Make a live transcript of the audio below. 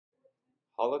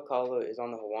Haleakala is on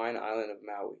the Hawaiian island of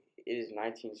Maui. It is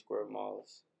 19 square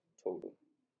miles total.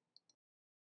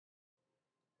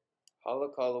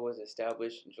 Haleakala was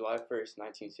established July 1st,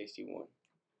 1961.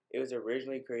 It was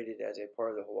originally created as a part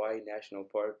of the Hawaii National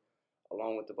Park,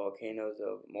 along with the volcanoes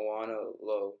of Mauna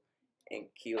Loa and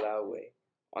Kilauea,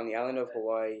 on the island of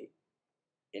Hawaii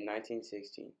in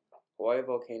 1916. Hawaii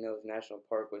Volcanoes National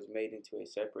Park was made into a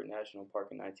separate national park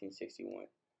in 1961.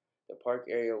 The park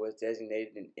area was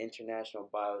designated an International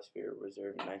Biosphere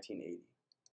Reserve in 1980.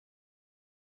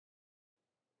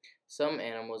 Some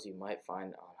animals you might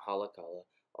find on Haleakala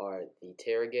are the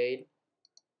tardigrade,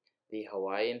 the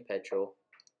Hawaiian petrel,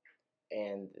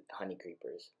 and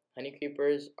honeycreepers.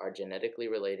 Honeycreepers are genetically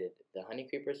related. The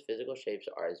honeycreepers' physical shapes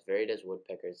are as varied as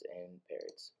woodpeckers and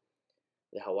parrots.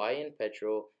 The Hawaiian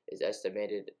petrel is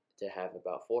estimated to have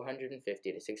about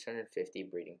 450 to 650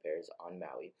 breeding pairs on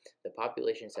Maui. The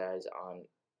population size on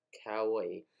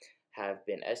Kauai have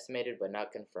been estimated but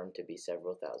not confirmed to be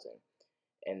several thousand.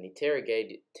 And the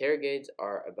tardigrades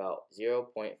are about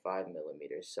 0.5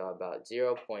 millimeters, so about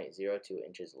 0.02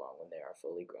 inches long when they are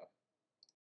fully grown.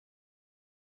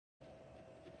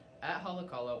 At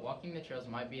Haleakala, walking the trails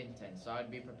might be intense, so I'd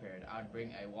be prepared. I would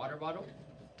bring a water bottle,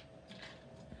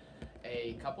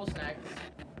 a couple snacks,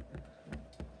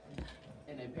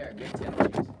 and a pair of good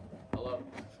tennis shoes. Hello.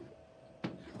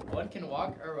 One can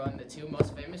walk or run the two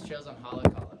most famous trails on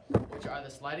Haleakala, which are the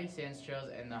Sliding Sands Trails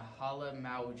and the Hala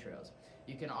Maui Trails.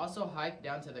 You can also hike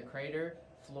down to the crater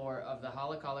floor of the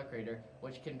Haleakala crater,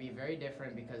 which can be very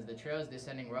different because the trail is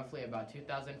descending roughly about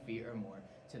 2,000 feet or more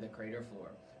to the crater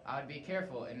floor. I would be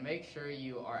careful and make sure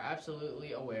you are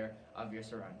absolutely aware of your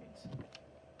surroundings.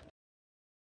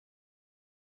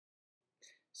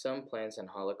 Some plants in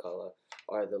Haleakala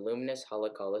are the luminous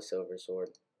Haleakala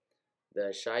silversword,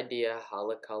 the Shidea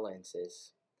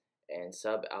halakalensis, and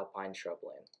subalpine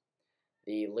shrubland.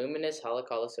 The luminous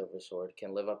Haleakala silversword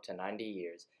can live up to 90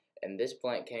 years, and this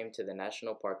plant came to the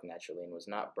national park naturally and was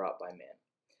not brought by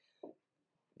man.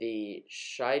 The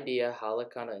Shidea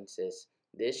halakalensis,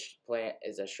 this plant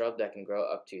is a shrub that can grow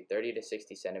up to 30 to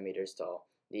 60 centimeters tall.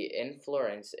 The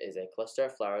inflorescence is a cluster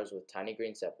of flowers with tiny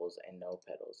green sepals and no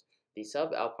petals. The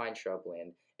subalpine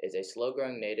shrubland is a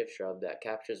slow-growing native shrub that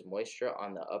captures moisture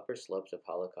on the upper slopes of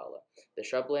Haleakala. The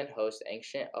shrubland hosts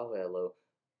ancient ohelo,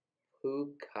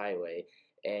 pukawe,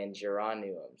 and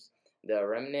geraniums, the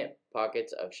remnant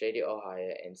pockets of shady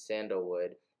ohia and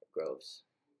sandalwood groves.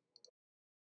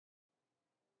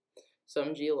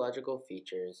 Some geological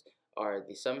features are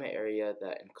the summit area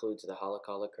that includes the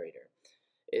Haleakala crater.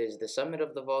 It is the summit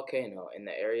of the volcano and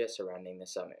the area surrounding the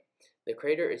summit. The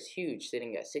crater is huge,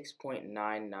 sitting at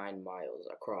 6.99 miles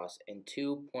across and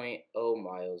 2.0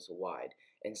 miles wide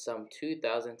and some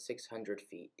 2,600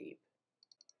 feet deep.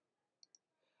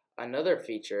 Another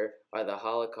feature are the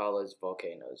Haleakala's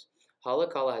volcanoes.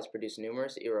 Haleakala has produced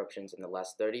numerous eruptions in the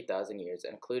last 30,000 years,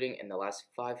 including in the last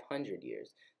 500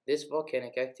 years. This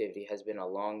volcanic activity has been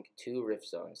along two rift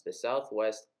zones, the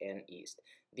southwest and east.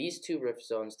 These two rift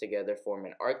zones together form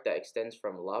an arc that extends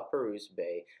from La Perouse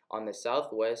Bay on the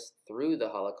southwest through the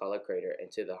Haleakala crater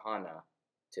and to the Hana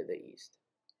to the east.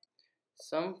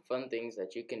 Some fun things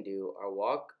that you can do are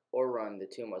walk or run the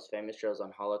two most famous trails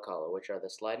on Haleakala, which are the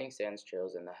Sliding Sands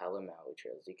Trails and the Hala Maui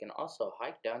Trails. You can also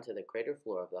hike down to the crater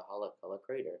floor of the Haleakala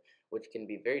crater, which can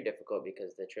be very difficult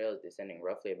because the trail is descending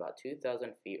roughly about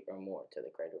 2,000 feet or more to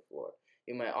the crater floor.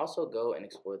 You might also go and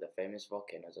explore the famous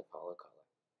volcanoes of Haleakala.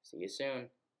 See you soon!